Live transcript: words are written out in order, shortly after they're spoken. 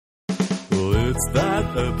It's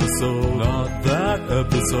that episode, not that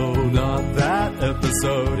episode, not that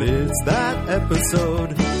episode. It's that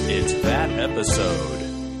episode. It's that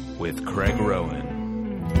episode with Craig Rowan.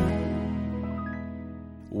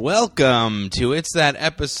 Welcome to It's That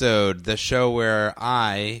Episode, the show where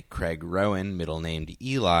I, Craig Rowan, middle named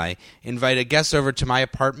Eli, invite a guest over to my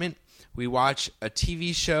apartment. We watch a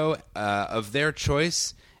TV show of their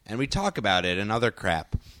choice, and we talk about it and other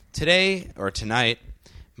crap. Today, or tonight,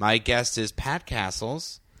 my guest is Pat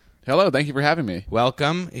Cassels. Hello, thank you for having me.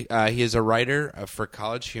 Welcome. He is a writer for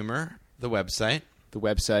College Humor, the website. The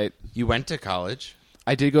website. You went to college.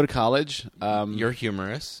 I did go to college. You're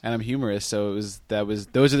humorous. And I'm humorous, so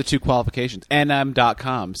those are the two qualifications. And I'm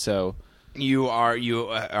 .com, so... You are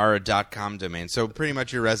a .com domain. So pretty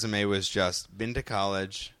much your resume was just been to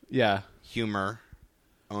college, yeah, humor,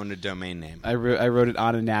 own a domain name. I wrote it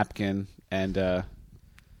on a napkin and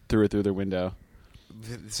threw it through the window.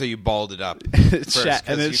 So you balled it up. It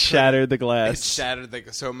shattered the glass. It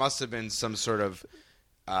shattered so it must have been some sort of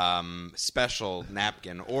special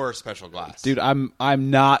napkin or special glass. Dude, I'm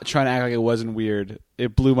not trying to act like it wasn't weird.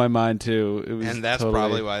 It blew my mind too. It was, and that's totally...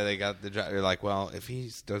 probably why they got the job. You're like, well, if we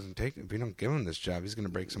don't give him this job, he's going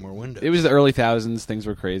to break some more windows. It was the early thousands. Things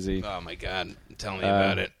were crazy. Oh my god, tell me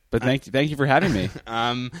about it. But thank you for having me.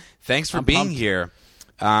 Thanks for being pumped. Here.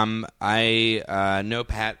 I know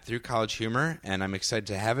Pat through College Humor, and I'm excited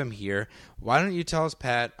to have him here. Why don't you tell us,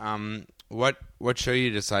 Pat, what show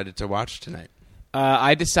you decided to watch tonight?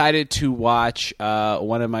 I decided to watch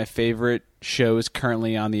one of my favorite shows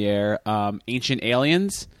currently on the air, Ancient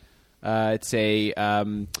Aliens. It's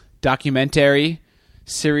a documentary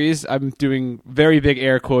series. I'm doing very big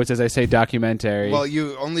air quotes as I say documentary. Well,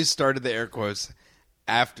 you only started the air quotes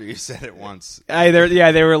after you said it once.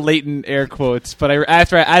 They were latent air quotes. But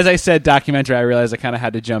as I said documentary, I realized I kind of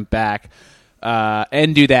had to jump back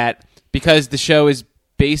and do that because the show is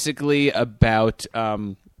basically about...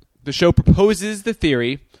 the show proposes the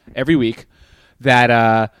theory every week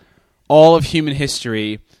that all of human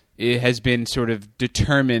history has been sort of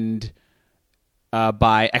determined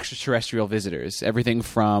by extraterrestrial visitors. Everything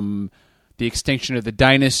from the extinction of the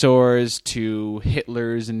dinosaurs to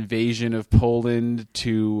Hitler's invasion of Poland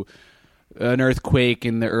to an earthquake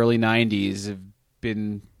in the early 90s have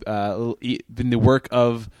been the work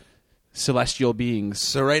of celestial beings.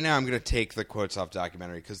 So right now I'm going to take the quotes off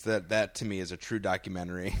documentary because that to me is a true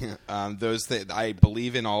documentary. I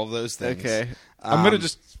believe in all of those things. Okay. I'm going to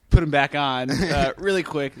just put them back on really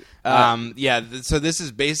quick. So this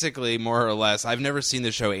is basically more or less, I've never seen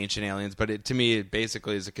the show Ancient Aliens, but to me it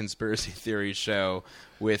basically is a conspiracy theory show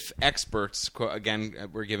with experts, again,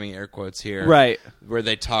 we're giving air quotes here, right, where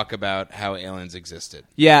they talk about how aliens existed.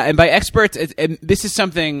 Yeah, and by experts, and this is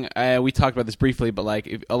something, we talked about this briefly, but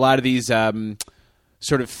like a lot of these sort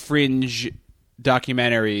of fringe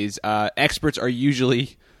documentaries, experts are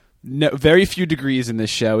usually very few degrees in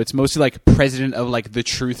this show. It's mostly like president of like the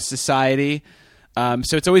Truth Society.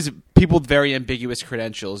 So it's always people with very ambiguous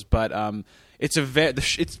credentials, but it's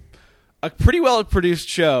a pretty well-produced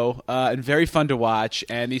show and very fun to watch,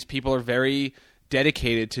 and these people are very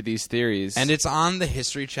dedicated to these theories. And it's on the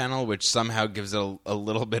History Channel, which somehow gives it a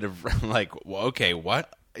little bit of, like, okay,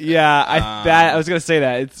 what? Yeah, I was going to say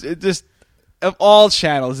that. It just, of all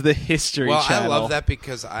channels, the History Channel. I love that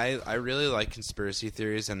because I really like conspiracy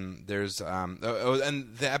theories, and there's and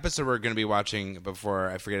the episode we're going to be watching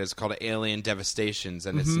before I forget is called Alien Devastations,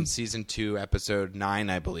 and it's in season 2, episode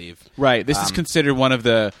 9, I believe. Right. This is considered one of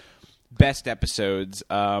the best episodes,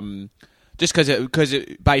 just because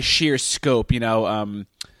by sheer scope, should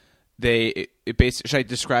I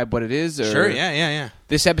describe what it is? Or? Sure, yeah.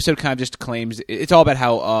 This episode kind of just claims it's all about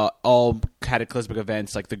how all cataclysmic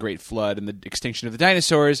events like the Great Flood and the extinction of the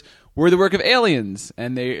dinosaurs were the work of aliens,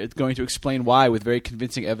 and they're going to explain why with very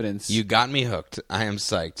convincing evidence. You got me hooked. I am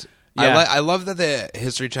psyched. Yeah. I love that the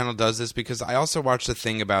History Channel does this because I also watched a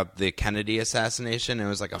thing about the Kennedy assassination. It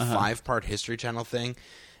was like a 5-part History Channel thing.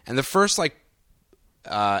 And the first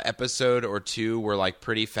episode or 2 were like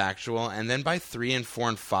pretty factual, and then by 3 and 4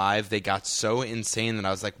 and 5 they got so insane that I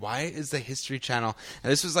was like, why is the History Channel,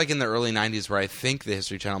 and this was like in the early 90s where I think the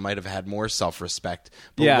History Channel might have had more self-respect,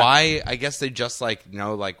 but why? I guess they just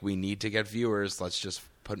we need to get viewers, let's just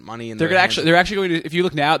put money in they're actually going to, if you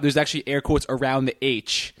look now, there's actually air quotes around the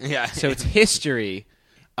H. Yeah. So it's history.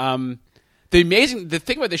 The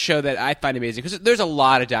thing about the show that I find amazing, because there's a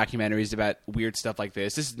lot of documentaries about weird stuff like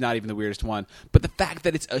this. This is not even the weirdest one. But the fact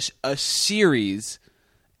that it's a series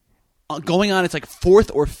going on its like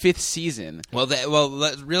 4th or 5th season.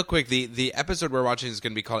 Real quick, the episode we're watching is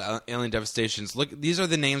going to be called Alien Devastations. Look, these are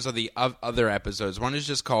the names of the other episodes. One is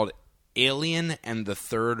just called Alien and the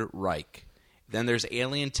Third Reich. Then there's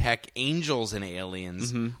alien tech, angels and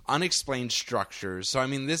aliens, unexplained structures. So, I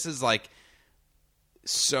mean, this is like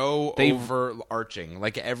so overarching.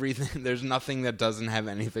 Like everything, there's nothing that doesn't have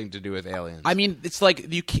anything to do with aliens. I mean, it's like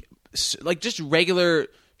just regular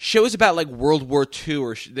shows about like World War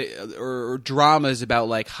II or dramas about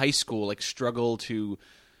like high school, like struggle to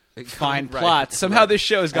find plots. Somehow this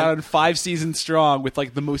show has gone on 5 seasons strong with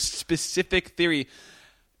like the most specific theory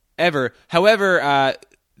ever. However,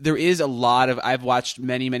 there is a lot of, I've watched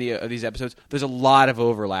many of these episodes. There's a lot of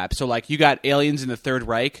overlap. So like you got aliens in the Third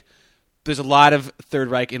Reich. There's a lot of Third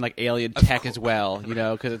Reich in like alien tech as well, you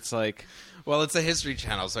know, because it's like, well, it's a History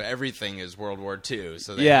Channel, so everything is World War II.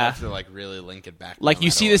 So they have to like really link it back. Like you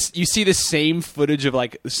see the same footage of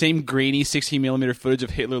like the same grainy 16mm footage of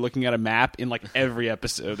Hitler looking at a map in like every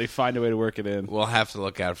episode. They find a way to work it in. We'll have to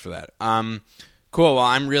look out for that. Cool. Well,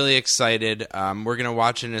 I'm really excited. We're gonna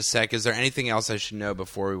watch it in a sec. Is there anything else I should know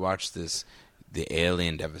before we watch this? The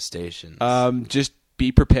Alien Devastations. Just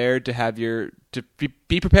be prepared to have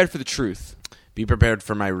be prepared for the truth. Be prepared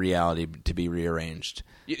for my reality to be rearranged.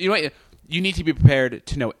 You know what? You need to be prepared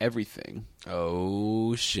to know everything.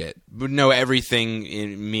 Oh shit! Know everything,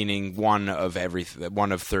 meaning one of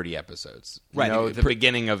 30 episodes. Right. Know the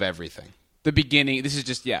beginning of everything. The beginning. This is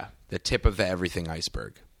just the tip of the everything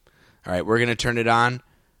iceberg. All right, we're gonna turn it on.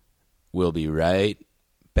 We'll be right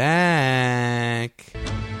back.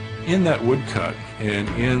 In that woodcut and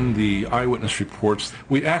in the eyewitness reports,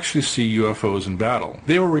 we actually see UFOs in battle.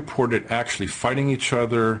 They were reported actually fighting each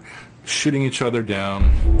other, shooting each other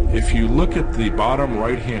down. If you look at the bottom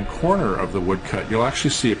right-hand corner of the woodcut, you'll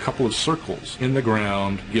actually see a couple of circles in the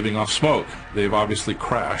ground giving off smoke. They've obviously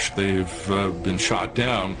crashed. They've been shot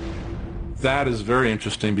down. That is very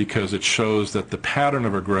interesting because it shows that the pattern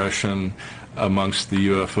of aggression amongst the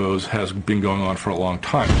UFOs has been going on for a long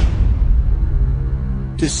time.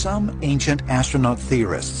 To some ancient astronaut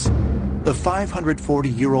theorists, the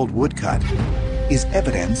 540-year-old woodcut is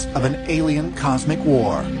evidence of an alien cosmic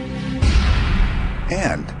war.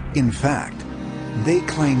 And, in fact, they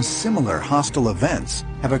claim similar hostile events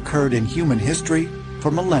have occurred in human history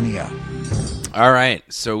for millennia. All right,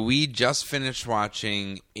 so we just finished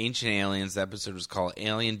watching Ancient Aliens. The episode was called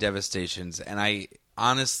Alien Devastations, and I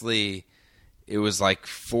honestly... It was like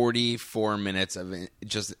 44 minutes of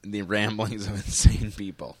just the ramblings of insane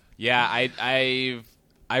people. Yeah, I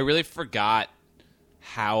really forgot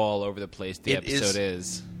how all over the place the episode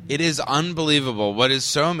is. It is unbelievable. What is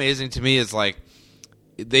so amazing to me is like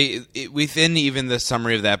within even the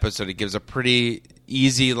summary of the episode, it gives a pretty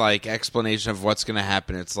easy like explanation of what's going to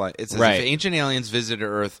happen. It's like it says if ancient aliens visited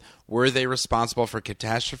Earth, were they responsible for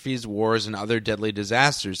catastrophes, wars, and other deadly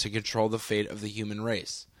disasters to control the fate of the human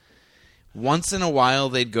race? Once in a while,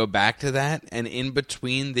 they'd go back to that, and in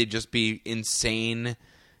between, they'd just be insane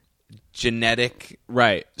genetic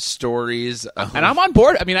stories. And I'm on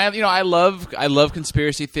board. I mean, I love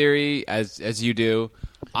conspiracy theory as you do.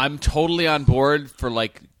 I'm totally on board for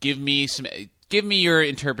like give me your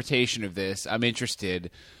interpretation of this. I'm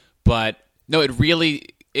interested, but no,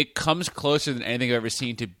 it comes closer than anything I've ever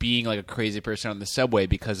seen to being like a crazy person on the subway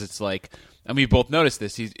because it's like, and we both noticed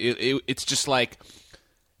this. It's just like.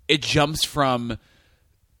 It jumps from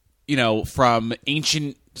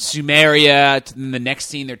ancient Sumeria to then the next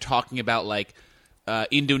scene they're talking about like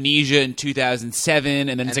Indonesia in 2007,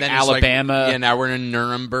 and then it's like Alabama. Like, now we're in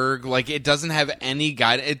Nuremberg. Like it doesn't have any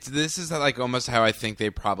guide. This is like almost how I think they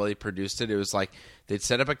probably produced it. It was like they'd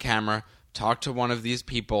set up a camera, talk to one of these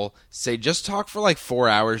people, say just talk for like 4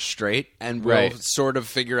 hours straight, and we'll sort of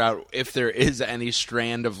figure out if there is any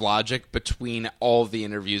strand of logic between all the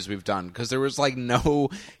interviews we've done. Because there was like no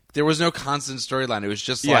constant storyline. It was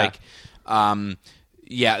just like, the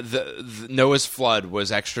Noah's flood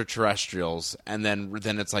was extraterrestrials, and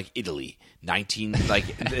then it's like Italy.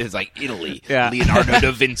 It's like Italy. Yeah. Leonardo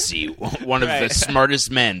da Vinci, one of the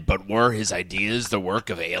smartest men, but were his ideas the work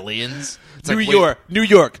of aliens? It's New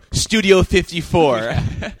York, Studio 54,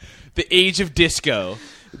 the age of disco.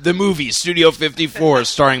 The movie Studio 54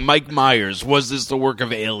 starring Mike Myers, was this the work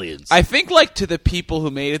of aliens? I think like to the people who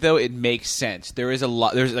made it though, it makes sense. There's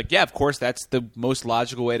like, yeah, of course that's the most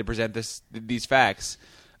logical way to present these facts.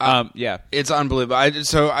 It's unbelievable.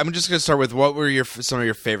 So I'm just going to start with what were some of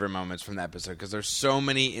your favorite moments from the episode, because there's so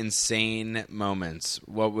many insane moments.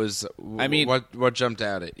 What jumped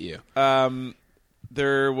out at you?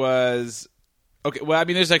 There was okay. Well, I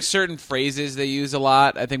mean, there's like certain phrases they use a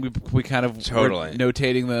lot. I think we kind of were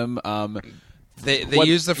notating them. They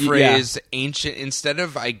use the phrase ancient instead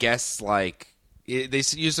of, I guess, like they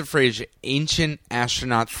use the phrase "ancient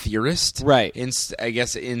astronaut theorist," right? I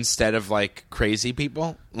guess instead of like crazy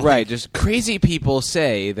people, right? Just crazy people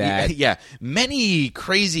say that. Yeah, many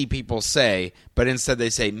crazy people say, but instead they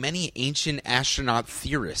say many ancient astronaut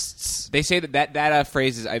theorists. They say that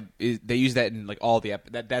phrase they use that in like all the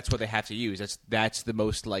that's what they have to use. That's the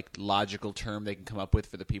most like logical term they can come up with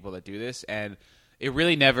for the people that do this, and it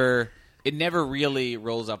really never really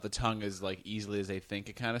rolls off the tongue as like easily as they think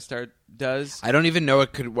it kind of does. I don't even know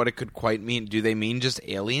what it could quite mean. Do they mean just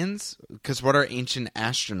aliens? Because what are ancient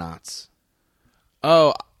astronauts?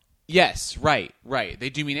 Oh, yes, right.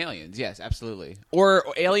 They do mean aliens. Yes, absolutely. Or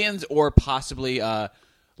aliens, or possibly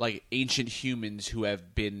like ancient humans who have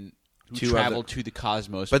traveled to the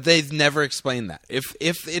cosmos. But they've never explained that. If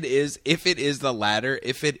it is the latter,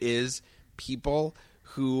 if it is people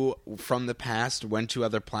who from the past went to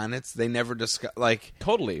other planets, they never discuss like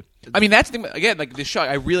totally. I mean, that's the thing again. Like the show,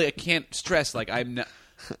 I can't stress. Like I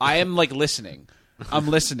am like listening. I'm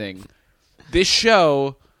listening. This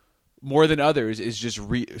show, more than others, is just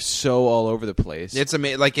so all over the place. It's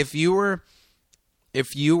amazing. Like if you were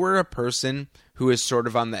a person who is sort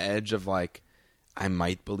of on the edge of like, I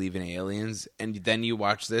might believe in aliens, and then you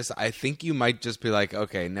watch this, I think you might just be like,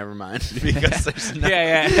 okay, never mind, because there's no,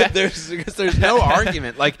 there's no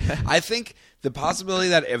argument. Like, I think the possibility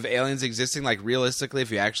that of aliens existing, like realistically,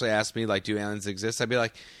 if you actually ask me, like, do aliens exist? I'd be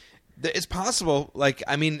like, it's possible. Like,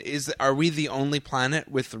 I mean, are we the only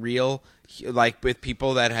planet with real, like, with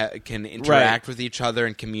people that can interact with each other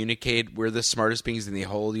and communicate? We're the smartest beings in the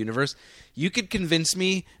whole universe. You could convince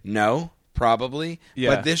me, no. Probably,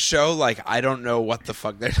 but this show, like, I don't know what the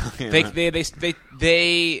fuck they're talking about.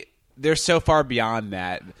 They're so far beyond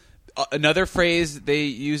that. Another phrase they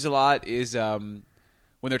use a lot is when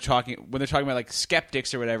they're talking about like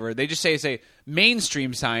skeptics or whatever. They just say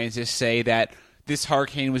mainstream scientists say that this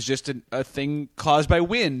hurricane was just a thing caused by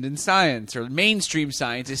wind and science, or mainstream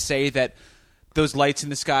scientists say that those lights in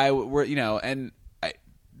the sky were, and.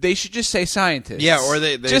 They should just say scientists. Yeah, or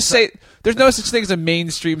they just say there's no such thing as a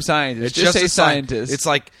mainstream scientist. Just say scientist. It's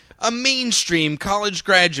like a mainstream college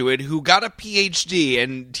graduate who got a PhD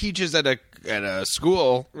and teaches at a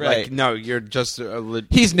school. Right. Like, no, you're just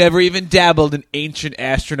he's never even dabbled in ancient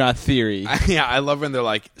astronaut theory. Yeah, I love when they're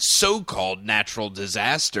like so-called natural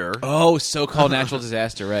disaster. Oh, so-called natural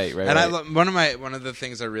disaster. Right. And right. One of the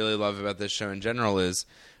things I really love about this show in general is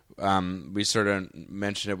we sort of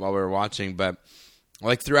mentioned it while we were watching, but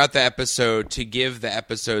like throughout the episode, to give the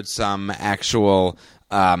episode some actual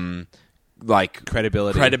like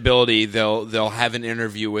credibility, they'll have an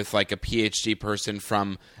interview with like a PhD person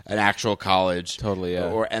from an actual college, totally,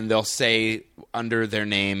 yeah. And they'll say under their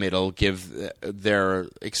name, it'll give their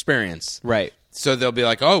experience, right? So they'll be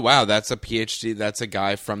like, "Oh wow, that's a PhD, that's a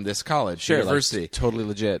guy from this college, university, like, totally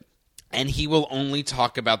legit." And he will only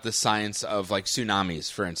talk about the science of, like,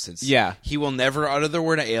 tsunamis, for instance. Yeah. He will never utter the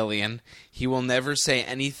word alien. He will never say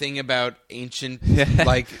anything about ancient,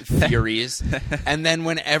 like, theories. And then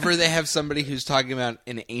whenever they have somebody who's talking about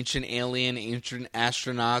an ancient alien, ancient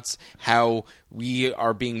astronauts, how we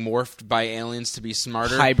are being morphed by aliens to be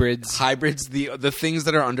smarter. Hybrids. The things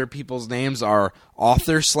that are under people's names are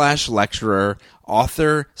author/lecturer,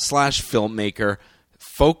 author/filmmaker,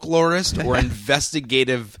 folklorist, or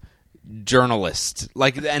investigative journalist,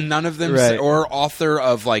 like, and none of them or author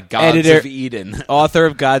of like Gods of Eden, author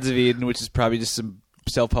of Gods of Eden, which is probably just some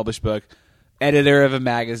self-published book, editor of a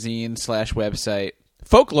magazine/website.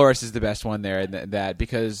 Folklorist is the best one there in that,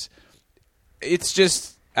 because it's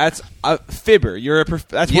just that's a fibber.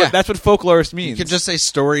 That's what folklorist means. You could just say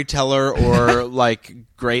storyteller or like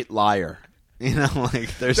great liar.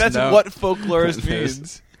 Like that's what folklorist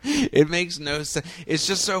means. It makes no sense. It's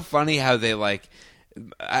just so funny how they like.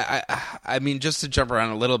 I mean, just to jump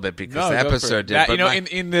around a little bit because the episode did. But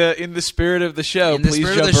in the spirit of the show, in the please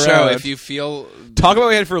spirit jump of the show, around. if you feel talk about what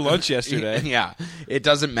we had for lunch yesterday. Yeah, it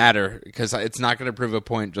doesn't matter because it's not going to prove a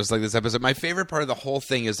point. Just like this episode, my favorite part of the whole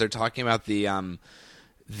thing is they're talking about the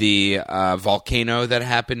volcano that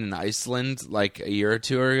happened in Iceland like a year or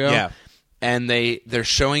two ago. Yeah, and they're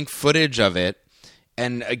showing footage of it.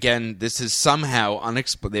 And again, this is somehow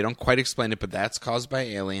unexplained. They don't quite explain it, but that's caused by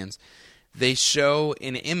aliens. They show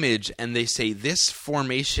an image and they say this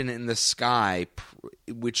formation in the sky,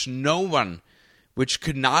 which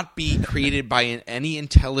could not be created by any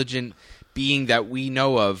intelligent being that we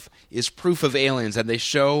know of, is proof of aliens. And they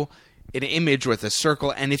show an image with a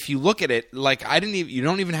circle, and if you look at it, like you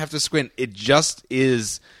don't even have to squint. It just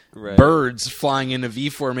is birds flying in a V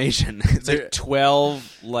formation. It's like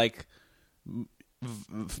 12 like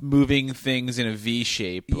moving things in a V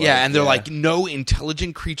shape. Yeah, and they're like, no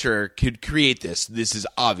intelligent creature could create this. This is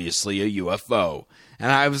obviously a UFO.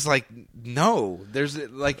 And I was like, no, there's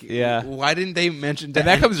like, why didn't they mention that? And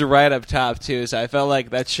that comes right up top too. So I felt like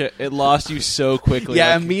that it lost you so quickly.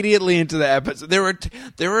 Yeah, like, immediately into the episode. There were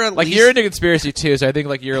at like least, you're into conspiracy too. So I think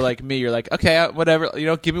like you're like me. You're like, okay, whatever.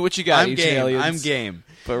 Give me what you got. I'm game. I'm game.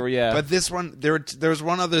 But yeah, but this one, there was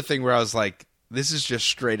one other thing where I was like, this is just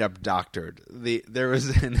straight up doctored. There was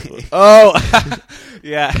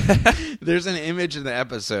yeah. There's an image in the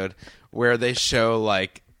episode where they show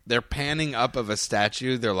like. They're panning up of a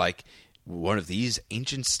statue. They're like, one of these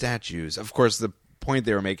ancient statues. Of course, the point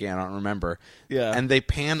they were making, I don't remember. Yeah. And they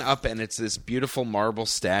pan up, and it's this beautiful marble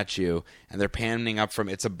statue. And they're panning up from,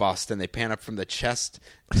 it's a bust, and they pan up from the chest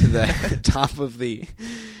to the top of the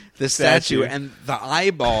statue. And the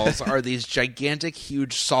eyeballs are these gigantic,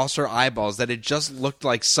 huge saucer eyeballs that it just looked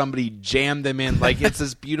like somebody jammed them in. Like, it's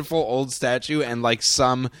this beautiful old statue, and like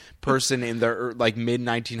some person in the like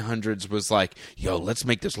mid-1900s was like, yo, let's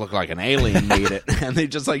make this look like an alien made it. And they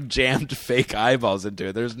just like jammed fake eyeballs into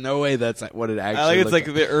it. There's no way that's what it actually I think it's like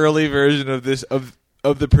the early version of this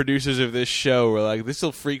of the producers of this show were like, this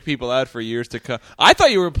will freak people out for years to come. I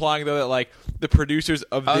thought you were implying though that like the producers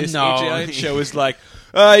of this ancient alien show was like,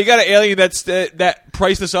 you got an alien that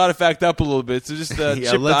priced this artifact up a little bit, so just chip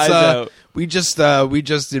the eyes out. We just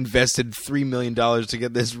invested $3 million to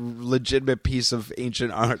get this legitimate piece of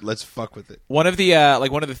ancient art. Let's fuck with it. One of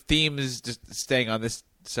the themes, just staying on this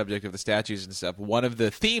subject of the statues and stuff. One of the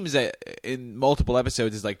themes that in multiple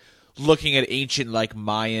episodes is like looking at ancient like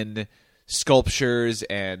Mayan sculptures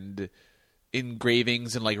and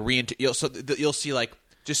engravings and like you'll see like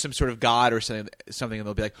just some sort of god or something, and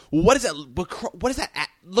they'll be like, well, what is that? What is that?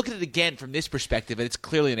 Look at it again from this perspective, and it's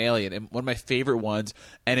clearly an alien. And one of my favorite ones,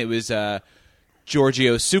 and it was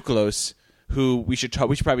Giorgio Tsoukalos, who we should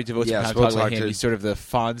probably devote some time to talk about him. He's sort of the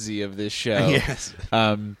Fonzie of this show. Yes.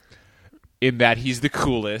 In that he's the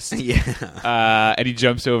coolest. Yeah. And he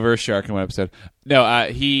jumps over a shark in one episode. No,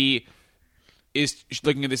 he is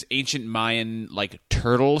looking at this ancient Mayan like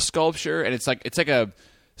turtle sculpture, and it's like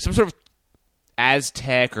some sort of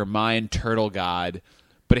Aztec or Mayan turtle god,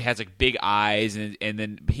 but it has like big eyes, and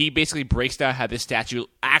then he basically breaks down how this statue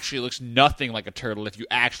actually looks nothing like a turtle if you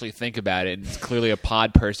actually think about it, and it's clearly a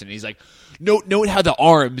pod person. And he's like, note how the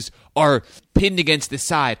arms are pinned against the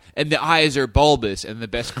side and the eyes are bulbous. And the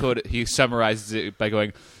best quote, he summarizes it by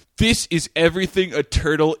going, "This is everything a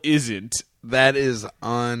turtle isn't." That is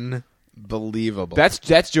unbelievable. That's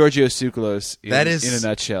Giorgio Tsoukalos in a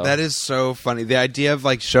nutshell. That is so funny. The idea of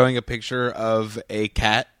like showing a picture of a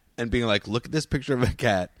cat and being like, look at this picture of a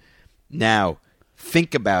cat. Now,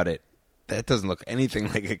 think about it. That doesn't look anything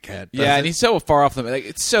like a cat. Yeah, and he's so far off the like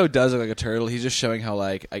it so does look like a turtle. He's just showing how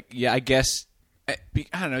I guess I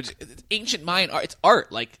don't know, it's ancient Mayan art. It's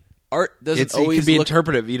art. Like art doesn't always it can be look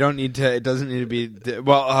interpretive. You don't need to. It doesn't need to be.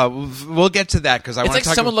 Well, we'll get to that because I want to talk. It's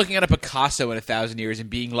like someone looking at a Picasso in 1,000 years and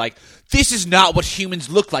being like, "This is not what humans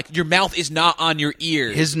look like. Your mouth is not on your ear.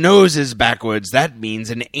 His nose is backwards. That means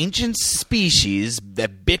an ancient species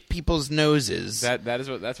that bit people's noses."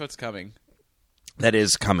 That's what's coming. That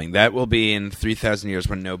is coming. That will be in 3,000 years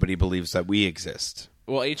when nobody believes that we exist.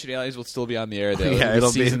 Well, Ancient Aliens will still be on the air, though. Yeah,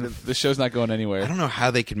 the show's not going anywhere. I don't know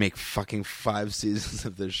how they could make fucking 5 seasons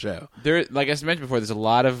of this show. There, like I mentioned before, there's a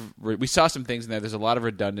lot of... We saw some things in there. There's a lot of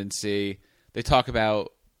redundancy. They talk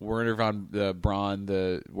about Werner von Braun,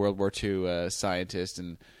 the World War II scientist,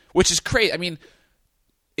 and which is crazy. I mean,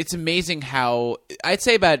 it's amazing how... I'd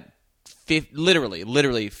say about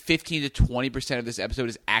literally 15 to 20% of this episode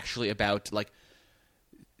is actually about, like,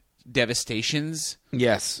 Devastations.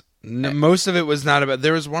 Yes. No, most of it was not about.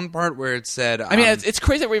 There was one part where it said. I mean, it's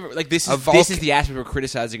crazy that we like this is the aspect we're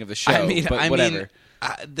criticizing of the show. Whatever.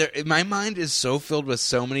 My mind is so filled with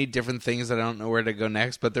so many different things that I don't know where to go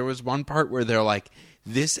next. But there was one part where they're like,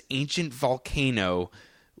 this ancient volcano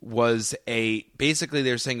was basically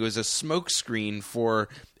they're saying it was a smokescreen for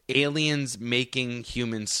aliens making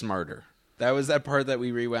humans smarter. That was that part that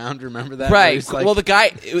we rewound. Remember that? Right. Well, the guy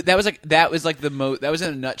that was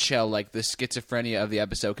in a nutshell like the schizophrenia of the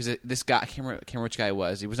episode because this guy I can't remember which guy it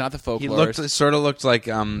was. He was not the folklorist. He sort of looked like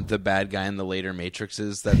the bad guy in the later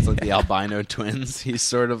Matrixes. That's like the albino twins. He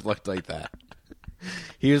sort of looked like that.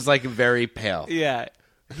 He was like very pale. Yeah.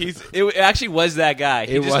 It actually was that guy.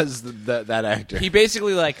 That actor. He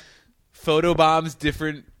basically like photobombs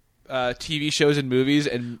different TV shows and movies,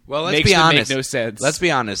 and let's be honest. Make no sense. Let's be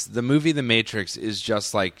honest. The movie The Matrix is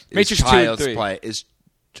just like Matrix child's 2 and 3. play.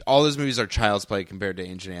 All those movies are child's play compared to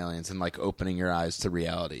Ancient Aliens and like opening your eyes to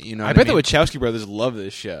reality. You know, I bet the Wachowski brothers love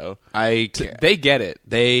this show. They get it.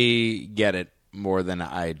 They get it. more than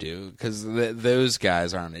I do because those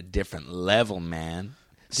guys are on a different level, man.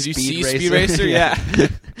 Did you see Speed Racer? Yeah.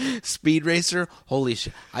 Speed Racer? Holy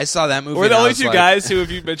shit. I saw that movie. We're the only two guys who, if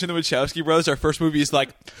you mentioned the Wachowski brothers, our first movie is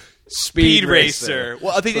like Speed Racer.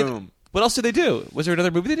 Well, they did. What else did they do? Was there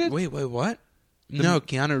another movie they did? Wait, what? No,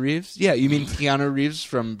 Keanu Reeves? Yeah, you mean Keanu Reeves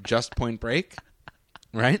from Just Point Break?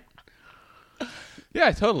 Right?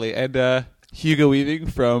 Yeah, totally. And Hugo Weaving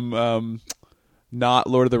from not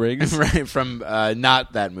Lord of the Rings. Right, from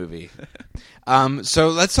not that movie. So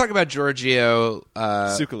let's talk about Giorgio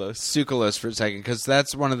Tsoukalos for a second, because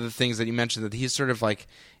that's one of the things that you mentioned, that he's sort of like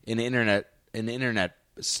an internet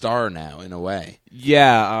star now, in a way.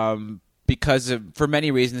 Yeah, because for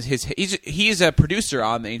many reasons. He's a producer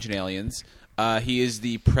on The Ancient Aliens. He is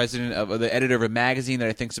the president of the editor of a magazine that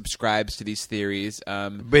I think subscribes to these theories.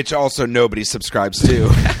 Which also nobody subscribes to.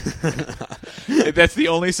 That's the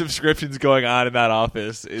only subscriptions going on in that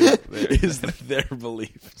office is their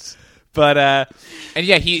beliefs. But and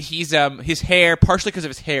yeah, he's his hair, partially because of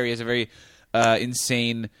his hair, he has a very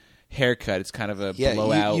insane haircut. It's kind of a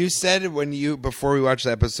blowout. You said before we watched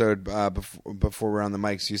the episode, before we're on the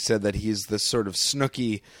mics, you said that he's the sort of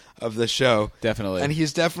Snooki of the show. Definitely. And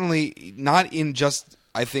he's definitely not in just,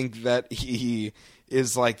 I think that he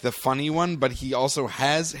is like the funny one, but he also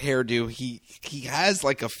has hairdo. He has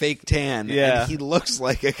like a fake tan. Yeah. And he looks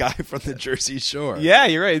like a guy from the Jersey Shore. Yeah,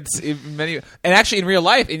 you're right. And actually in real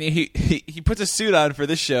life, and he puts a suit on for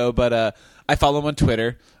this show, but I follow him on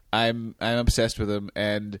Twitter. I'm obsessed with him,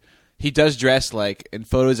 and he does dress like in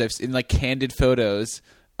photos. In like candid photos,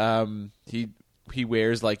 he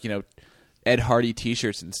wears like Ed Hardy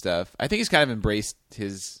T-shirts and stuff. I think he's kind of embraced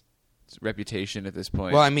his reputation at this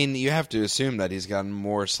point. Well, I mean, you have to assume that he's gotten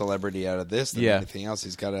more celebrity out of this than anything else.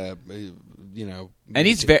 He's got a, and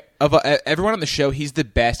he's everyone on the show. He's the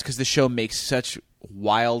best because the show makes such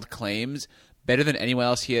wild claims, better than anyone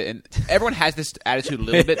else here. And everyone has this attitude a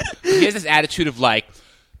little bit. He has this attitude of like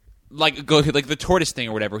the tortoise thing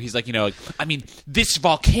or whatever. He's like, I mean, this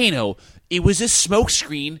volcano, it was a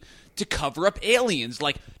smokescreen to cover up aliens.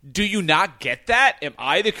 Like, do you not get that? Am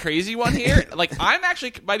I the crazy one here? Like, I'm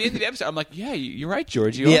actually, by the end of the episode, I'm like, yeah, you're right,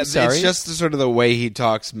 Giorgio. Yeah, I'm sorry. It's just sort of the way he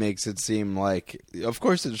talks makes it seem like, of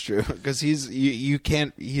course it's true, because he's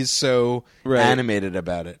so animated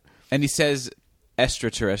about it. And he says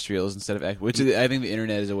extraterrestrials instead of, which I think the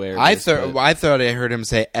internet is aware of. I thought I heard him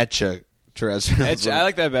say extraterrestrials. I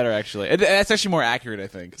like that better, actually. And that's actually more accurate, I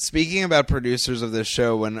think. Speaking about producers of this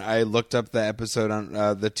show, when I looked up the episode on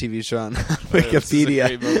the TV show on Wikipedia, this is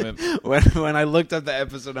a great moment. when I looked up the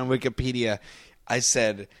episode on Wikipedia, I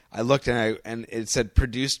looked and it said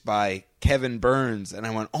produced by Kevin Burns, and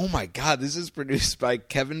I went, oh my god, this is produced by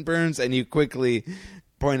Kevin Burns, and you quickly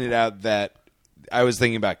pointed out that I was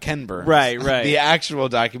thinking about Ken Burns, right, the actual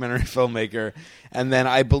documentary filmmaker. And then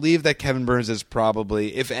I believe that Kevin Burns is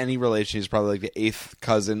probably, if any relation, he's probably like the eighth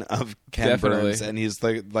cousin of Ken Burns, and he's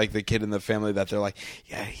like the kid in the family that they're like,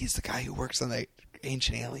 yeah, he's the guy who works on the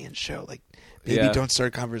Ancient Aliens show. Like, maybe don't start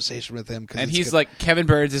a conversation with him. And he's like, Kevin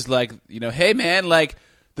Burns is like, hey man, like,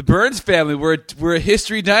 the Burns family, we're a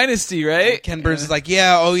history dynasty, right? And Ken Burns is like,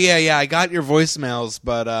 I got your voicemails,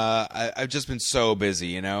 but I've just been so busy,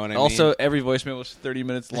 you know? And also, every voicemail was 30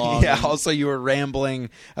 minutes long. Yeah, also you were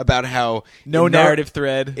rambling about how... No narrative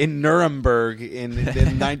thread. In Nuremberg, in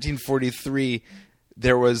 1943,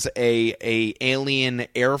 there was a alien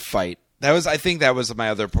air fight. I think that was my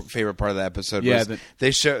other favorite part of the episode. Yeah,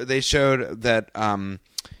 they showed that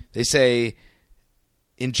they say...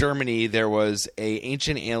 In Germany, there was an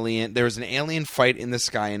alien fight in the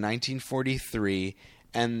sky in 1943,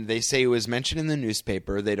 and they say it was mentioned in the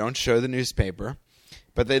newspaper. They don't show the newspaper,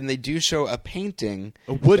 but then they do show a painting.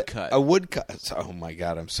 A woodcut. Oh, my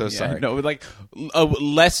God, I'm so sorry. No, like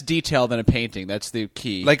less detail than a painting. That's the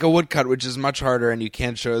key. Like a woodcut, which is much harder, and you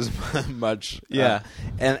can't show as much. Yeah.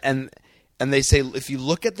 And they say if you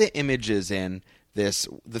look at the images in...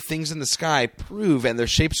 the things in the sky prove, and they're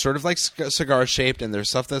shaped sort of like cigar shaped, and there's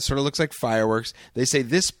stuff that sort of looks like fireworks. They say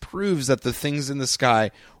this proves that the things in the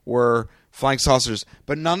sky were flying saucers,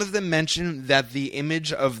 but none of them mention that the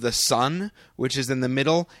image of the sun, which is in the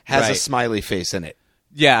middle, has a smiley face in it.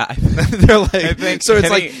 Yeah, they're like, so it's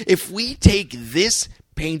like if we take this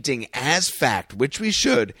painting as fact, which we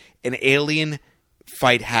should, an alien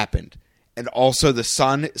fight happened. And also the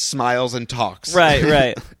sun smiles and talks.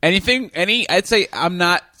 Right. I'd say I'm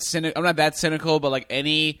not that cynical, but like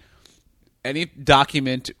any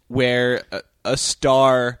document where a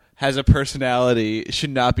star has a personality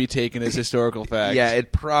should not be taken as historical fact. Yeah,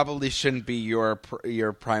 it probably shouldn't be your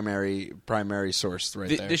primary source there.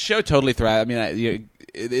 The show totally thrives. I mean,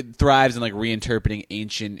 it thrives in like reinterpreting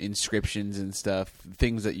ancient inscriptions and stuff,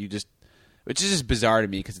 things that which is just bizarre to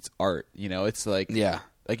me because it's art. It's like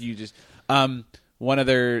like you just one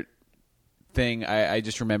other thing I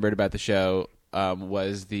just remembered about the show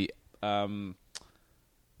was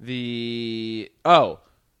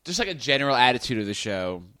just like a general attitude of the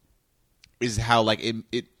show is how like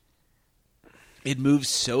it moves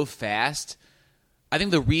so fast. I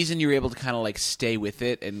think the reason you're able to kind of like stay with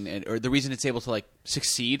it or the reason it's able to like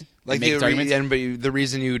succeed, like the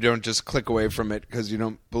reason you don't just click away from it because you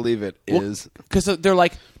don't believe it is because they're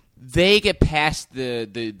like they get past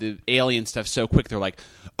the alien stuff so quick. They're like,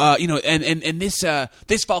 and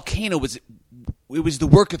this volcano was the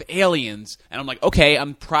work of aliens, and I'm like, okay,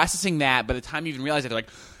 I'm processing that. By the time you even realize it, they're like.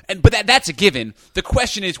 But that's a given. The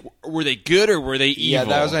question is, were they good or were they evil? Yeah,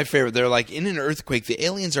 that was my favorite. They're like, in an earthquake, the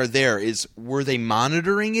aliens are there. Were they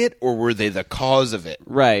monitoring it or were they the cause of it?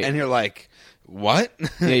 Right. And you're like, what?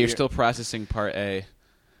 Yeah, you're still processing part A.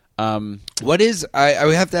 What is... I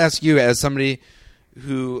would have to ask you, as somebody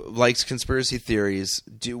who likes conspiracy theories,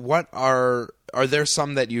 are there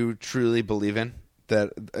some that you truly believe in?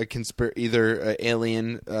 That either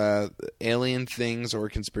alien things or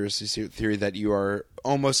conspiracy theory that you are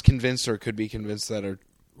almost convinced or could be convinced that are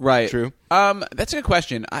true? That's a good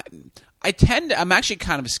question. I'm actually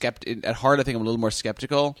kind of skeptic at heart. I think I'm a little more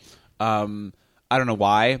skeptical. I don't know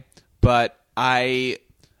why, but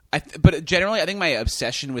but generally I think my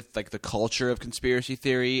obsession with like the culture of conspiracy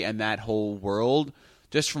theory and that whole world,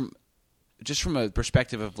 just from a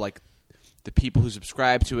perspective of like the people who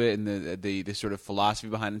subscribe to it and the sort of philosophy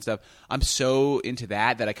behind it and stuff, I'm so into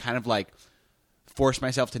that I kind of like force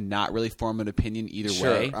myself to not really form an opinion either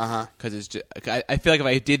way. Because it's just I feel like if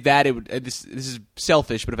I did that, it would. This is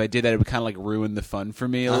selfish, but if I did that, it would kind of like ruin the fun for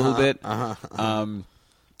me a little bit.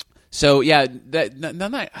 So yeah, I'm trying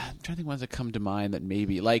to think ones that come to mind that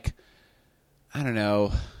maybe like I don't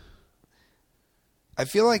know. I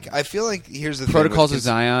feel like here's the Protocols thing of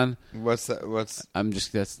Zion. What's that?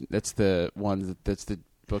 That's the one that's the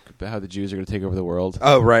book about how the Jews are going to take over the world.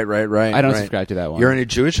 Oh, right. I don't subscribe to that one. You're in a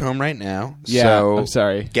Jewish home right now. Yeah, so I'm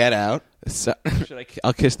sorry. Get out. So,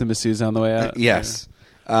 I'll kiss the masseuse on the way out. Yes.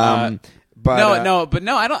 But no.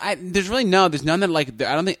 I don't. There's none that like.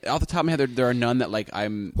 I don't think off the top of my head there are none that like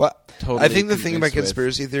I'm. Well, totally. I think the thing about with.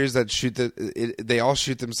 conspiracy theories that they all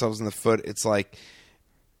shoot themselves in the foot. It's like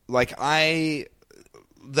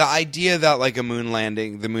the idea that like the moon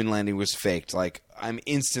landing was faked. Like I'm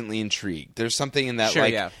instantly intrigued. There's something in that. Sure,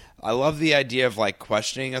 like yeah. I love the idea of like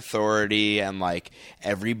questioning authority and like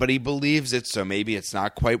everybody believes it, so maybe it's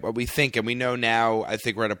not quite what we think. And we know now. I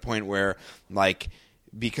think we're at a point where like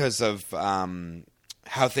because of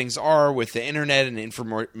how things are with the internet and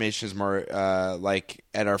information is more like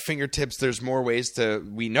at our fingertips. There's more ways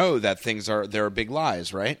we know that there are big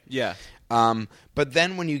lies, right? Yeah. But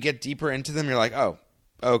then when you get deeper into them, you're like, oh.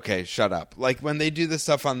 Okay, shut up. Like when they do this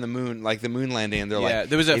stuff on the moon, like the moon landing, and they're like...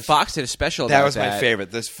 there was Fox did a special about that. Was my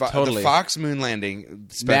favorite. The Fox moon landing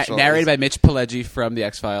special. Narrated by Mitch Pileggi from The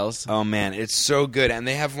X-Files. Oh, man. It's so good. And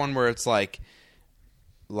they have one where it's like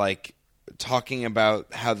talking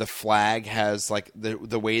about how the flag has like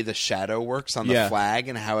the way the shadow works on the flag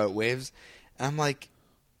and how it waves. And I'm like...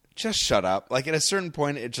 Just shut up. Like at a certain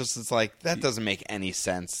point, it's like that doesn't make any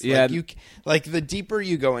sense. Yeah. Like the deeper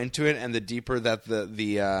you go into it, and the deeper that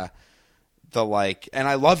the like, and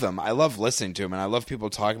I love them. I love listening to them, and I love people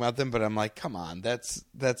talking about them. But I'm like, come on, that's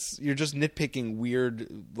you're just nitpicking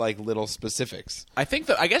weird like little specifics. I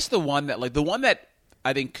guess the one that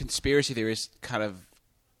I think conspiracy theorists kind of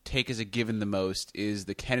take as a given the most is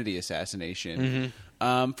the Kennedy assassination. Mm-hmm.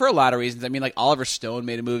 For a lot of reasons. I mean, like Oliver Stone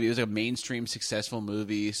made a movie. It was a mainstream successful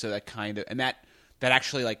movie. So that kind of, and that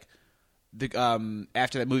actually like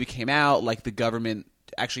after that movie came out, like the government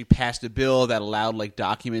actually passed a bill that allowed like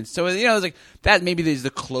documents. So, it was like that maybe is the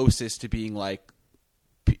closest to being like,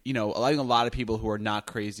 allowing a lot of people who are not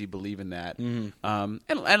crazy believe in that. Mm-hmm. And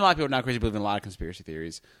a lot of people who are not crazy believe in a lot of conspiracy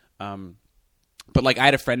theories. But like I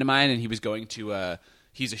had a friend of mine and he was going to,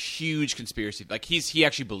 he's a huge conspiracy. Like he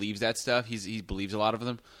actually believes that stuff. He believes a lot of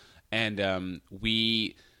them, and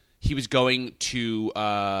he was going to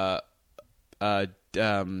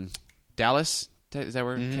Dallas. Is that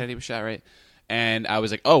where Kennedy was shot? Right. And I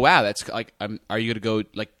was like, oh wow, that's like, are you gonna go?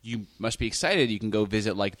 Like, you must be excited. You can go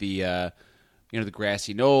visit like the the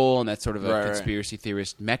grassy knoll and that's sort of a conspiracy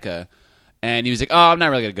theorist mecca. And he was like, oh, I'm not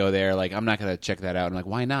really gonna go there. Like, I'm not gonna check that out. I'm like,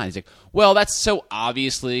 why not? He's like, well, that's so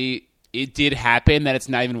obviously. It did happen that it's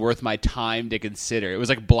not even worth my time to consider. It was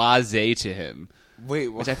like blasé to him. Wait,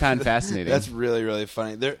 which I found fascinating. That's really, really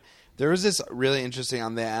funny. There was this really interesting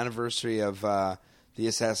on the anniversary of the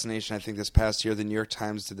assassination, I think this past year, the New York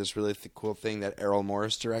Times did this really cool thing that Errol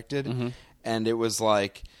Morris directed, and it was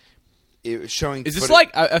like it was showing. Is this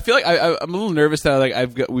like? I feel like I'm a little nervous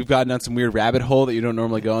that we've gotten down some weird rabbit hole that you don't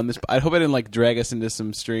normally go on this. I hope I didn't like drag us into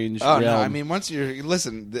some strange. Oh realm. no! I mean, once you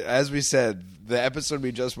listen, as we said, the episode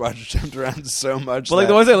we just watched jumped around so much. But like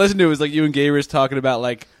the ones I listened to was like you and Gabrus talking about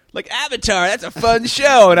like Avatar. That's a fun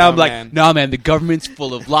show, and I'm like, no man, the government's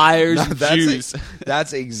full of liars and Jews.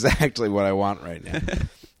 That's exactly what I want right now.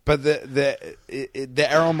 But the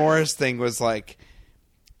Errol Morris thing was like.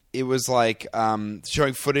 It was like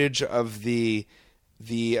showing footage of the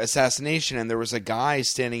assassination, and there was a guy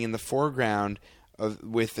standing in the foreground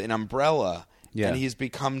with an umbrella. Yeah. And he's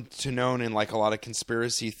become known in like a lot of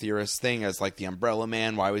conspiracy theorist thing as like the Umbrella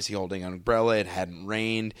Man. Why was he holding an umbrella? It hadn't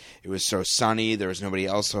rained. It was so sunny. There was nobody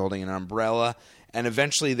else holding an umbrella. And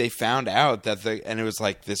eventually they found out that and it was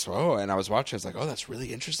like this, and I was watching, I was like, oh, that's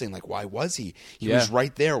really interesting. Like, why was he? He was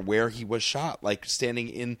right there where he was shot, like standing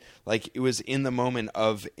in, like it was in the moment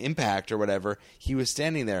of impact or whatever. He was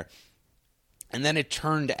standing there. And then it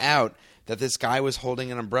turned out that this guy was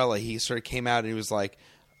holding an umbrella. He sort of came out and he was like,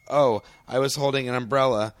 oh, I was holding an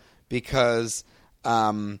umbrella because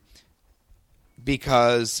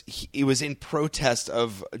it was in protest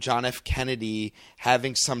of John F. Kennedy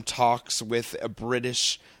having some talks with a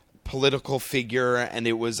British political figure, and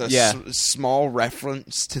it was a small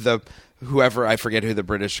reference to whoever, I forget who the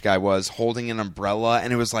British guy was, holding an umbrella,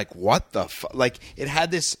 and it was like, what the fuck? Like, it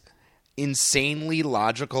had this insanely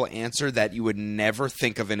logical answer that you would never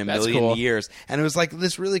think of in a million years, and it was like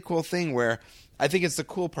this really cool thing where I think it's the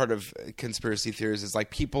cool part of conspiracy theories is like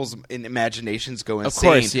people's imaginations go insane.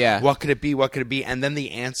 Of course, yeah. What could it be? What could it be? And then the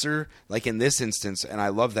answer, like in this instance, and I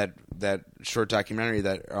love that short documentary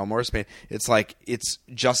that Errol Morris made. It's like it's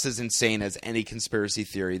just as insane as any conspiracy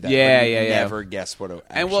theory that never guess what it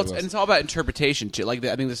actually was. And it's all about interpretation too. Like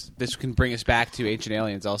I think this can bring us back to Ancient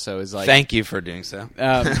Aliens. Also, is like thank you for doing so.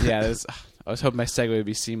 I was hoping my segue would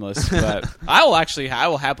be seamless, but I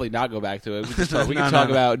will happily not go back to it. We can talk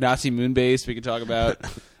about Nazi moon base. We can talk about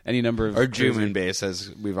any number of... Or Jew moon base,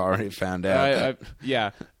 as we've already found out. Yeah.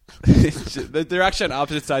 They're actually on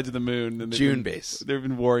opposite sides of the moon. And June base. They've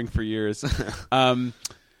been warring for years. No,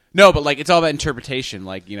 but like it's all about interpretation.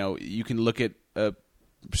 Like, you know, you can look at a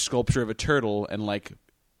sculpture of a turtle and like...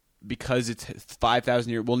 Because it's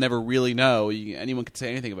 5,000 years, we'll never really know. Anyone could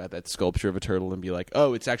say anything about that sculpture of a turtle and be like,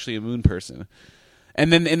 "Oh, it's actually a moon person."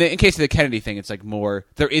 And then, in case of the Kennedy thing, it's like more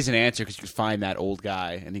there is an answer because you can find that old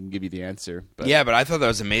guy and he can give you the answer. But I thought that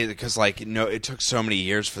was amazing because it took so many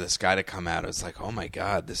years for this guy to come out. It was like, oh my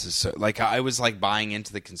god, this is so. Like I was like buying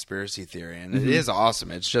into the conspiracy theory, and it is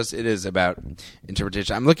awesome. It is about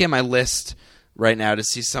interpretation. I'm looking at my list right now to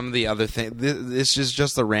see some of the other things. This is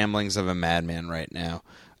just the ramblings of a madman right now.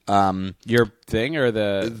 Your thing or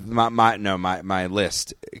my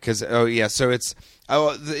list because so it's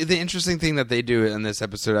the interesting thing that they do in this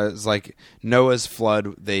episode is like Noah's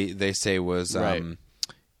flood they say was an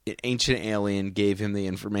ancient alien gave him the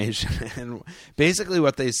information and basically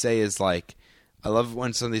what they say is like I love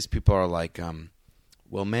when some of these people are like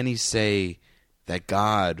well many say that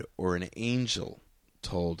God or an angel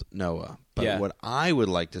told Noah but what I would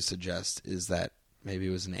like to suggest is that maybe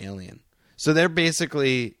it was an alien. So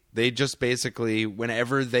they just basically,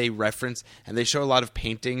 whenever they reference, and they show a lot of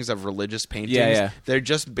paintings of religious paintings, they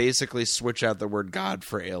just basically switch out the word God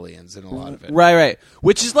for aliens in a lot of it. Right.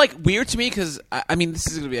 Which is like weird to me because, I mean, this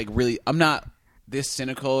is going to be like really, I'm not this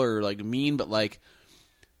cynical or like mean, but like,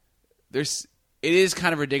 it is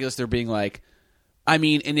kind of ridiculous. They're being like, I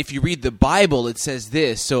mean, and if you read the Bible, it says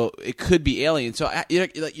this, so it could be aliens. So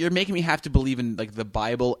you're making me have to believe in like the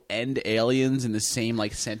Bible and aliens in the same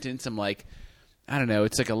like sentence. I'm like, I don't know.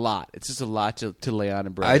 It's like a lot. It's just a lot to lay on a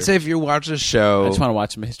brother. I'd say if you watch a show, I just want to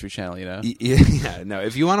watch my History Channel. You know, no.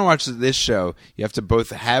 If you want to watch this show, you have to both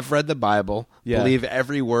have read the Bible, believe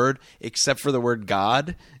every word except for the word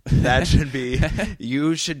God. That should be.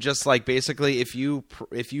 You should just like basically, if you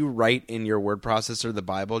write in your word processor the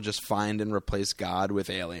Bible, just find and replace God with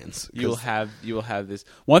aliens. You will have this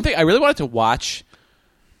one thing. I really wanted to watch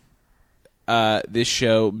this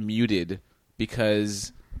show Muted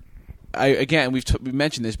because. We've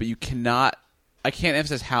mentioned this, but you cannot. I can't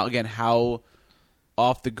emphasize how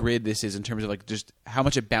off the grid this is in terms of like just how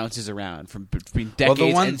much it bounces around from between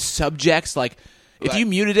decades and subjects. Like if you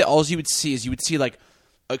muted it, all you would see like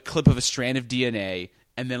a clip of a strand of DNA,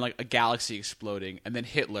 and then like a galaxy exploding, and then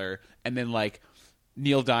Hitler, and then like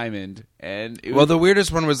Neil Diamond, and well, the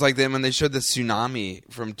weirdest one was like then when they showed the tsunami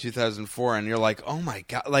from 2004, and you're like, oh my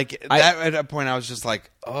god, like that. At that point, I was just like,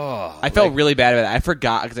 oh, I felt really bad about it. I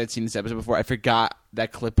forgot because I'd seen this episode before. I forgot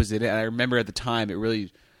that clip was in it, and I remember at the time it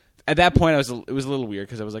really. At that point, it was a little weird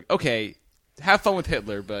because I was like, okay, have fun with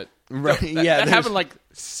Hitler, but right, that happened like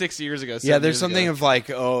 6 years ago. Yeah, there's something of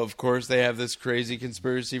like, oh, of course they have this crazy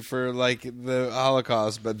conspiracy for like the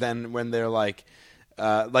Holocaust, but then when they're like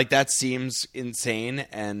that seems insane,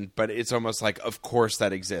 but it's almost like, of course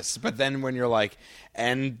that exists. But then when you're like,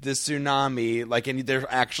 and the tsunami, like, and they're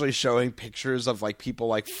actually showing pictures of like people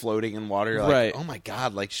like floating in water, you're like, right. oh my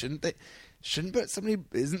god, like isn't there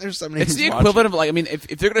somebody? It's the equivalent of like, I mean, if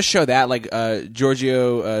they're going to show that, like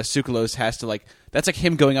Giorgio Tsoukalos has to like, that's like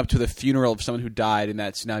him going up to the funeral of someone who died in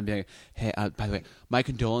that tsunami, being like, hey, by the way, my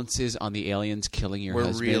condolences on the aliens killing your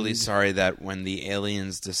husband. We're really sorry that when the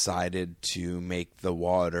aliens decided to make the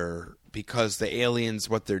water, because the aliens,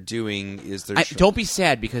 what they're doing is don't be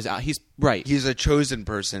sad because he's right. He's a chosen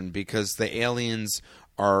person because the aliens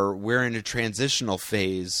we're in a transitional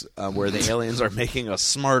phase where the aliens are making us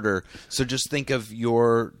smarter. So just think of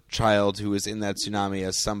your child who was in that tsunami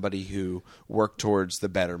as somebody who worked towards the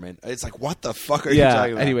betterment. It's like, what the fuck are you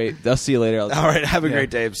talking about? Anyway, I'll see you later. All right, have a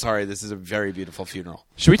great day. I'm sorry, this is a very beautiful funeral.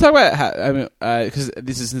 Should we talk about how? I mean, because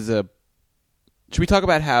this is a. Should we talk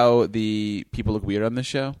about how the people look weird on this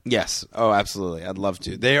show? Yes. Oh, absolutely. I'd love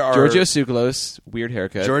to. They are Giorgio Tsoukalos, weird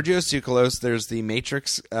haircut. Giorgio Tsoukalos. There's the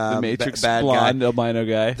Matrix, bad blonde guy. albino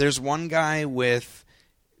guy. There's one guy who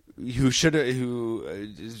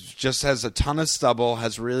just has a ton of stubble,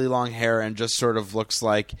 has really long hair, and just sort of looks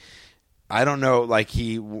like, I don't know, like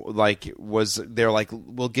they're like,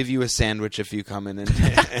 we'll give you a sandwich if you come in and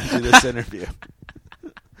do this interview.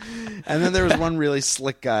 And then there was one really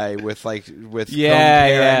slick guy with combed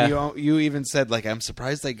hair, and you even said, like, I'm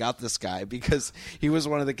surprised they got this guy because he was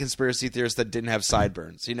one of the conspiracy theorists that didn't have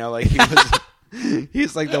sideburns. You know, like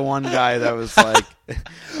he's like the one guy that was like,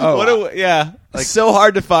 so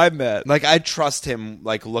hard to find that. Like, I trust him,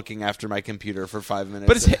 like, looking after my computer for 5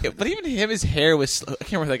 minutes. But even him, his hair was. I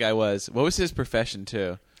can't remember what that guy was. What was his profession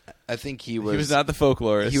too? I think he was. He was not the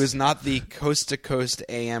folklorist. He was not the coast to coast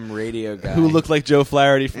AM radio guy who looked like Joe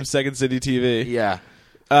Flaherty from Second City TV. Yeah.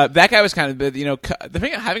 That guy was kind of, the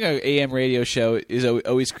thing of having an AM radio show is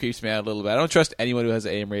always creeps me out a little bit. I don't trust anyone who has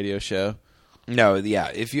an AM radio show. No,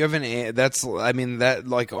 yeah. If you have that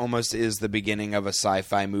like almost is the beginning of a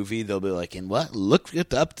sci-fi movie. They'll be like, "In what? Look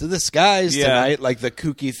it up to the skies tonight." Like the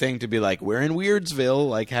kooky thing to be like, "We're in Weirdsville.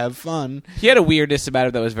 Like, have fun." He had a weirdness about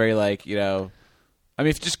it that was very like, I mean,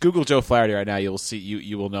 if you just Google Joe Flaherty right now, you'll see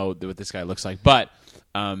you will know what this guy looks like. But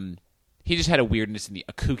he just had a weirdness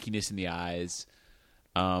a kookiness in the eyes.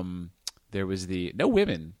 There was no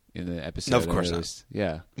women in the episode. No, of course not.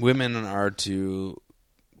 Yeah, women are too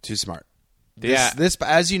smart. This,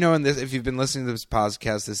 as you know, if you've been listening to this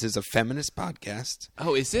podcast, this is a feminist podcast.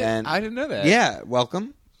 Oh, is it? And I didn't know that. Yeah,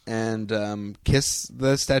 welcome and kiss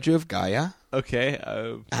the statue of Gaia. Okay.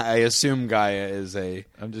 I assume Gaia is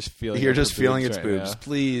I'm just feeling. You're just feeling its right boobs. Now.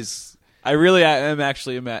 Please. I am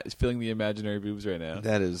actually feeling the imaginary boobs right now.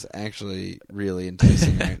 That is actually really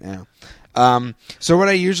enticing right now. So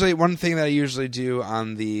one thing that I usually do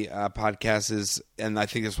on the podcast is, and I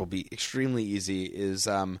think this will be extremely easy, is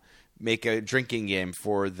make a drinking game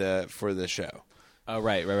for the show. Oh,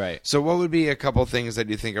 right. So what would be a couple things that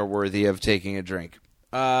you think are worthy of taking a drink?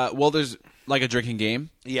 Well, there's like a drinking game.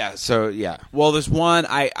 Yeah. So yeah. Well, there's one.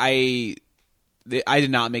 I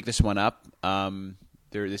did not make this one up.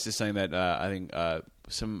 This is something that I think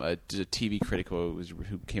some a TV critic who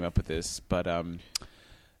came up with this. But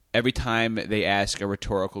every time they ask a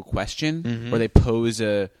rhetorical question or they pose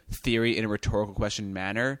a theory in a rhetorical question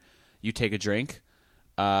manner, you take a drink.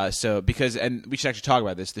 And we should actually talk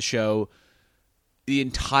about this. The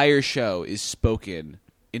entire show is spoken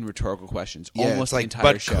in rhetorical questions. Almost like, the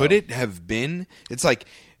entire show. But could it have been? It's like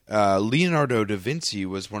Leonardo da Vinci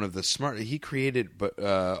was one of the smart. He created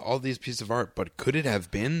all these pieces of art. But could it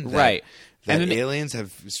have been that aliens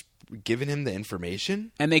have given him the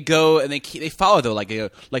information? And they go and they follow though,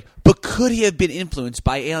 like. But could he have been influenced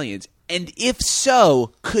by aliens? And if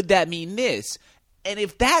so, could that mean this? And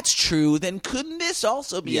if that's true, then couldn't this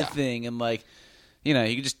also be a thing? And you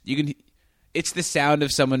can. It's the sound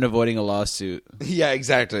of someone avoiding a lawsuit. Yeah,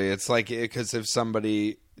 exactly. It's like because if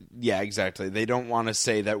somebody, exactly. They don't want to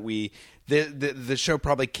say that the show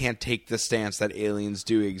probably can't take the stance that aliens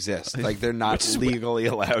do exist. Like they're not legally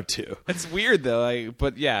allowed to. That's weird though.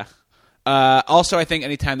 But yeah. Also, I think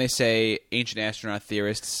anytime they say ancient astronaut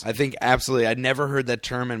theorists, I think absolutely. I'd never heard that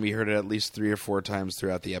term, and we heard it at least 3 or 4 times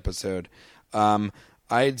throughout the episode.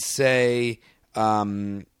 I'd say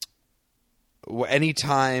anytime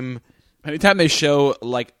they show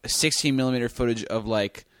like 16 millimeter footage of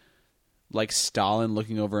like Stalin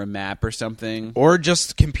looking over a map or something, or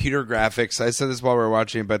just computer graphics. I said this while we were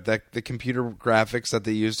watching, but the computer graphics that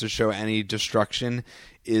they use to show any destruction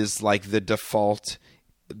is like the default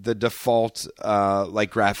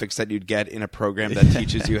like graphics that you'd get in a program that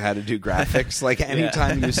teaches you how to do graphics. Like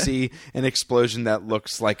anytime you see an explosion that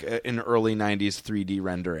looks like an early 90s 3D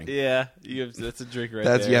rendering. Yeah, that's a drink right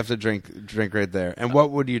there. You have to drink right there. And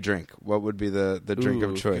what would you drink? What would be the drink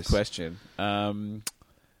of choice? Good question.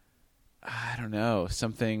 I don't know.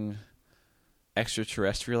 Something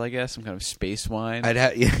extraterrestrial, I guess. Some kind of space wine.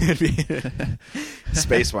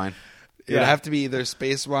 Space wine. It would Yeah. have to be either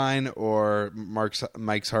space wine or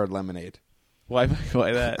Mike's Hard Lemonade. Why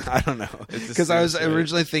that? I don't know. Because I was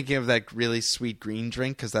originally thinking of that really sweet green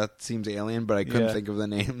drink because that seems alien, but I couldn't think of the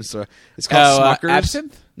name. So it's called Smuckers.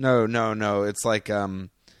 Absinthe? No. It's like,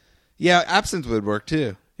 absinthe would work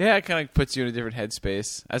too. Yeah, it kind of puts you in a different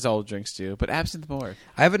headspace, as all drinks do. But absinthe more.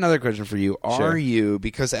 I have another question for you. Sure. Are you,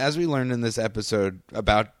 because as we learned in this episode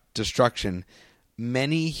about destruction,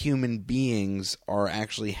 many human beings are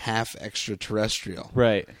actually half extraterrestrial.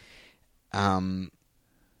 Right.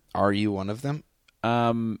 Are you one of them?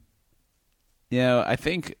 I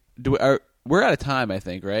think we're out of time. I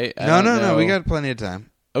think, right? No. We got plenty of time.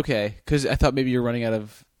 Okay, because I thought maybe you were running out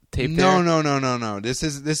of tape. No. This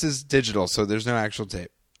is digital, so there's no actual tape.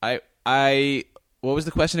 What was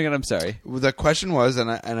the question again? I'm sorry. The question was,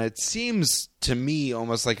 and it seems to me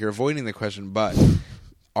almost like you're avoiding the question, but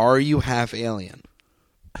are you half alien?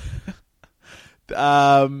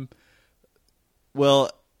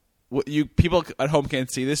 Well, you people at home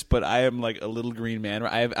can't see this, but I am like a little green man.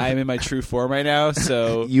 I am in my true form right now.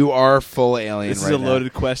 So you are full alien. This right is a now.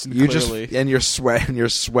 loaded question. You clearly. you're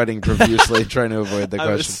sweating profusely trying to avoid the I'm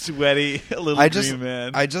question. a sweaty little green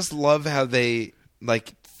man. I just love how they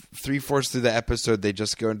like 3/4 through the episode they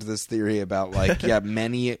just go into this theory about like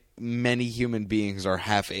many human beings are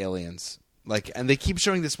half aliens. Like, and they keep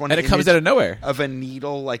showing this one, and it comes out of nowhere of a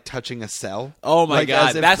needle like touching a cell. Oh my like,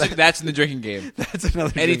 god, that's in the drinking game. That's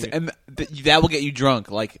another. And that will get you drunk.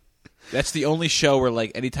 Like, that's the only show where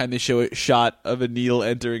like anytime they show a shot of a needle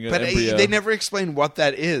entering an embryo, they never explain what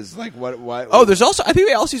that is. Like, what? Why? Oh, there's also I think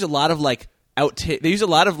they also use a lot of like outtake. They use a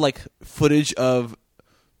lot of like footage of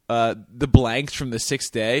the blanks from The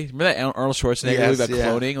Sixth Day. Remember that Arnold Schwarzenegger movie about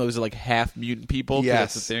cloning? Those are like half mutant people.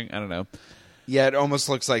 Yes, that's the thing. I don't know. Yeah, it almost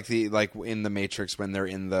looks like in the Matrix when they're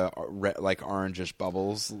in the like orangish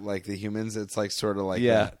bubbles, like the humans. It's like sort of like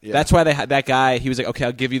that. Yeah. That's why they had that guy. He was like, "Okay,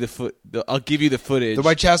 I'll give you the footage." The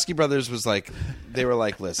Wachowski brothers was like, they were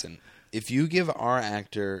like, "Listen, if you give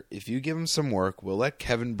him some work, we'll let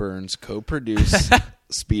Kevin Burns co-produce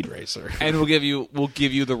Speed Racer, and we'll give you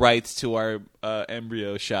the rights to our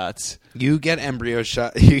embryo shots. You get embryo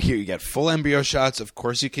shot. You get full embryo shots. Of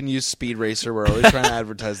course, you can use Speed Racer. We're always trying to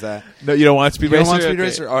advertise that. No, you don't want Speed Racer. You don't want Speed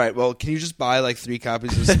Racer. All right. Well, can you just buy like 3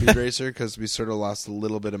 copies of Speed Racer because we sort of lost a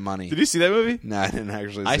little bit of money. Did you see that movie? No, I didn't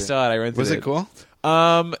actually. I saw it. I rented it. Was it cool?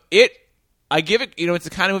 I give it. It's the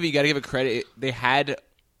kind of movie you got to give it credit. They had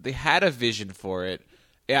a vision for it.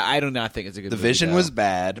 Yeah, I do not think it's a good movie. The vision was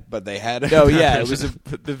bad, but they had.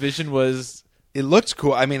 The vision was. It looked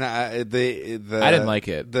cool. I mean, I didn't like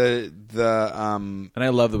it. And I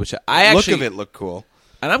love the witch. Look of it looked cool.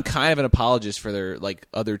 And I'm kind of an apologist for their like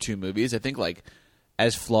other 2 movies. I think like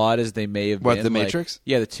as flawed as they may have been. What, The Matrix?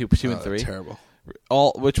 Yeah, the 2 and 3. Terrible.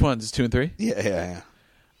 Which ones? 2 and 3? Yeah.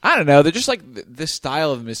 I don't know. They're just like the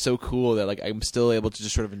style of them is so cool that like I'm still able to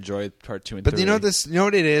just sort of enjoy part 2 and 3. But you know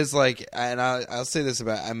what it is like, and I'll say this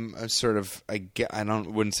about I'm sort of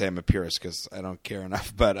wouldn't say I'm a purist because I don't care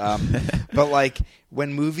enough, but but like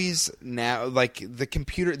when movies now like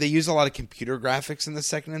they use a lot of computer graphics in the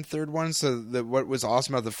second and third one. So what was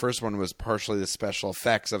awesome about the first one was partially the special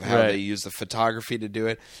effects of how they use the photography to do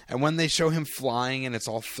it, and when they show him flying and it's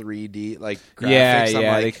all 3D like graphics,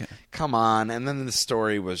 I'm like, come on, and then the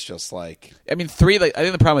story was just like, I mean 3. Like I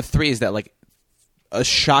think the problem with 3 is that like a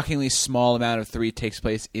shockingly small amount of 3 takes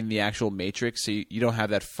place in the actual Matrix, so you don't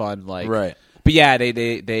have that fun like right. But yeah,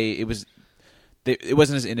 it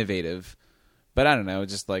wasn't as innovative. But I don't know,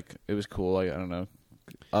 just like it was cool. Like, I don't know,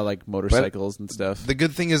 I like motorcycles and stuff. The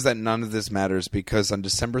good thing is that none of this matters because on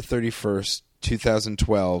December 31st,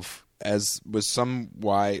 2012, as was some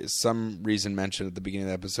reason mentioned at the beginning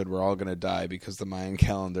of the episode, we're all going to die because the Mayan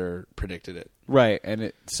calendar predicted it. Right, and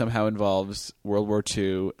it somehow involves World War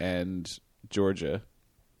II and Georgia.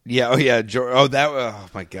 Yeah. Oh, yeah. Oh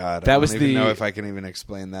my God. I don't even know if I can even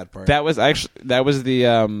explain that part. That was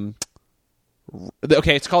the.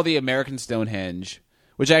 Okay, it's called the American Stonehenge,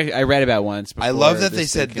 which I read about once. I love that they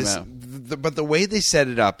this said thing came this, out. but the way they set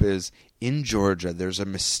it up is in Georgia. There's a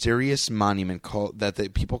mysterious monument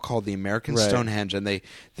that people call the American Right. Stonehenge, and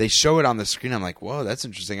they show it on the screen. I'm like, whoa, that's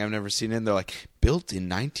interesting. I've never seen it. And they're like, built in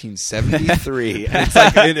 1973, and it's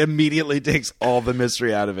like it immediately takes all the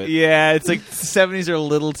mystery out of it. Yeah, it's like the 70s are a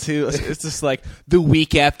little too. It's just like the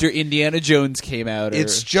week after Indiana Jones came out. Or,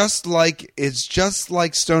 It's just like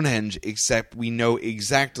Stonehenge, except we know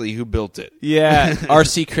exactly who built it. yeah,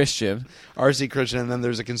 R.C. Christian. R.C. Christian, and then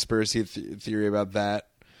there's a conspiracy theory about that,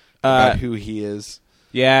 about who he is.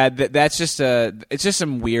 Yeah, that's just it's just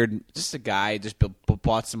some weird, just a guy just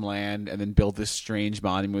bought some land and then built this strange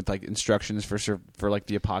monument with like instructions for like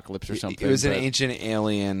the apocalypse or something. It was an ancient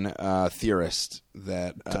alien theorist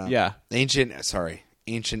that ancient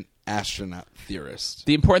astronaut theorist.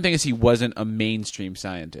 The important thing is he wasn't a mainstream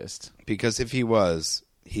scientist. Because if he was,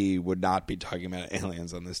 he would not be talking about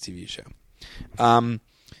aliens on this TV show.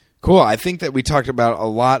 Cool. I think that we talked about a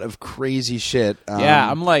lot of crazy shit.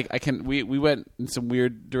 Yeah, I'm like, we went in some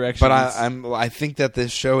weird directions. But I think that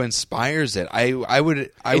this show inspires it.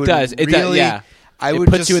 It does. Yeah. It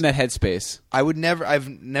puts you in that headspace.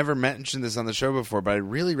 I've never mentioned this on the show before, but I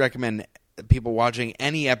really recommend people watching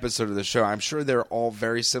any episode of the show. I'm sure they're all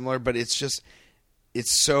very similar, but it's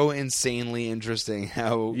so insanely interesting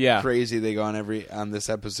how crazy they go on this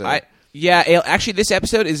episode. Actually, this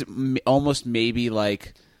episode is almost maybe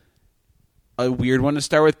like a weird one to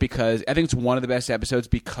start with because I think it's one of the best episodes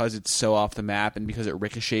because it's so off the map and because it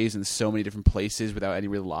ricochets in so many different places without any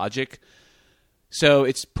real logic. So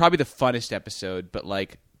it's probably the funnest episode, but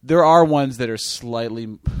like there are ones that are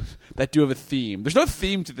slightly that do have a theme. There's no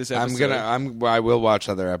theme to this episode. I will watch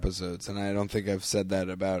other episodes, and I don't think I've said that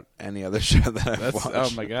about any other show that I've watched.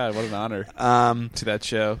 Oh my god, what an honor to that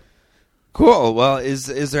show. Cool. Well,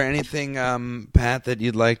 is there anything, Pat, that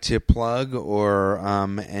you'd like to plug, or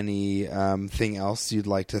any thing else you'd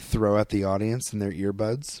like to throw at the audience in their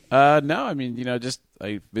earbuds? No, I mean, just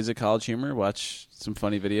visit College Humor, watch some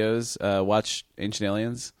funny videos, watch Ancient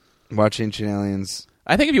Aliens. Watch Ancient Aliens.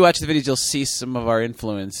 I think if you watch the videos, you'll see some of our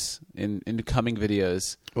influence in coming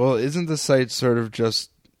videos. Well, isn't the site sort of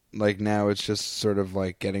just like now? It's just sort of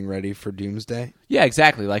like getting ready for Doomsday. Yeah,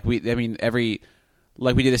 exactly. We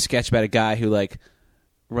did a sketch about a guy who like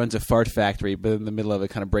runs a fart factory, but in the middle of it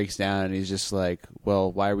kind of breaks down, and he's just like,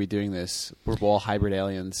 "Well, why are we doing this? We're all hybrid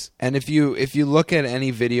aliens." And if you look at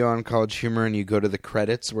any video on College Humor and you go to the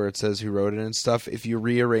credits where it says who wrote it and stuff, if you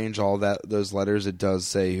rearrange all those letters, it does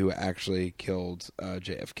say who actually killed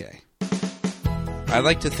JFK. I'd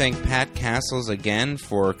like to thank Pat Cassels again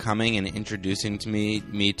for coming and introducing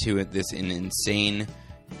me to this insane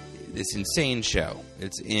show.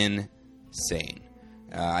 It's insane.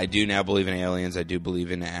 I do now believe in aliens. I do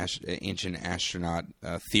believe in ancient astronaut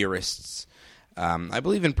theorists. I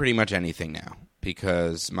believe in pretty much anything now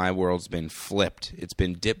because my world's been flipped. It's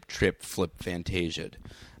been dip, trip, flip, fantasiaed.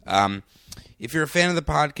 If you're a fan of the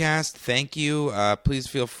podcast, thank you. Please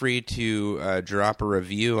feel free to drop a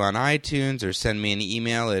review on iTunes or send me an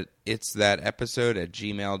email at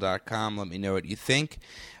itsthatepisode@gmail.com. Let me know what you think.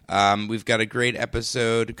 We've got a great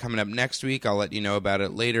episode coming up next week. I'll let you know about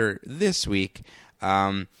it later this week.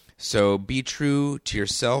 So be true to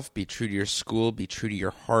yourself, be true to your school, be true to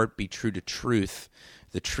your heart, be true to truth.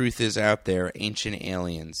 The truth is out there. Ancient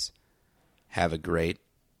aliens. Have a great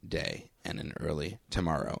day and an early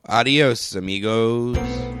tomorrow. Adios, amigos.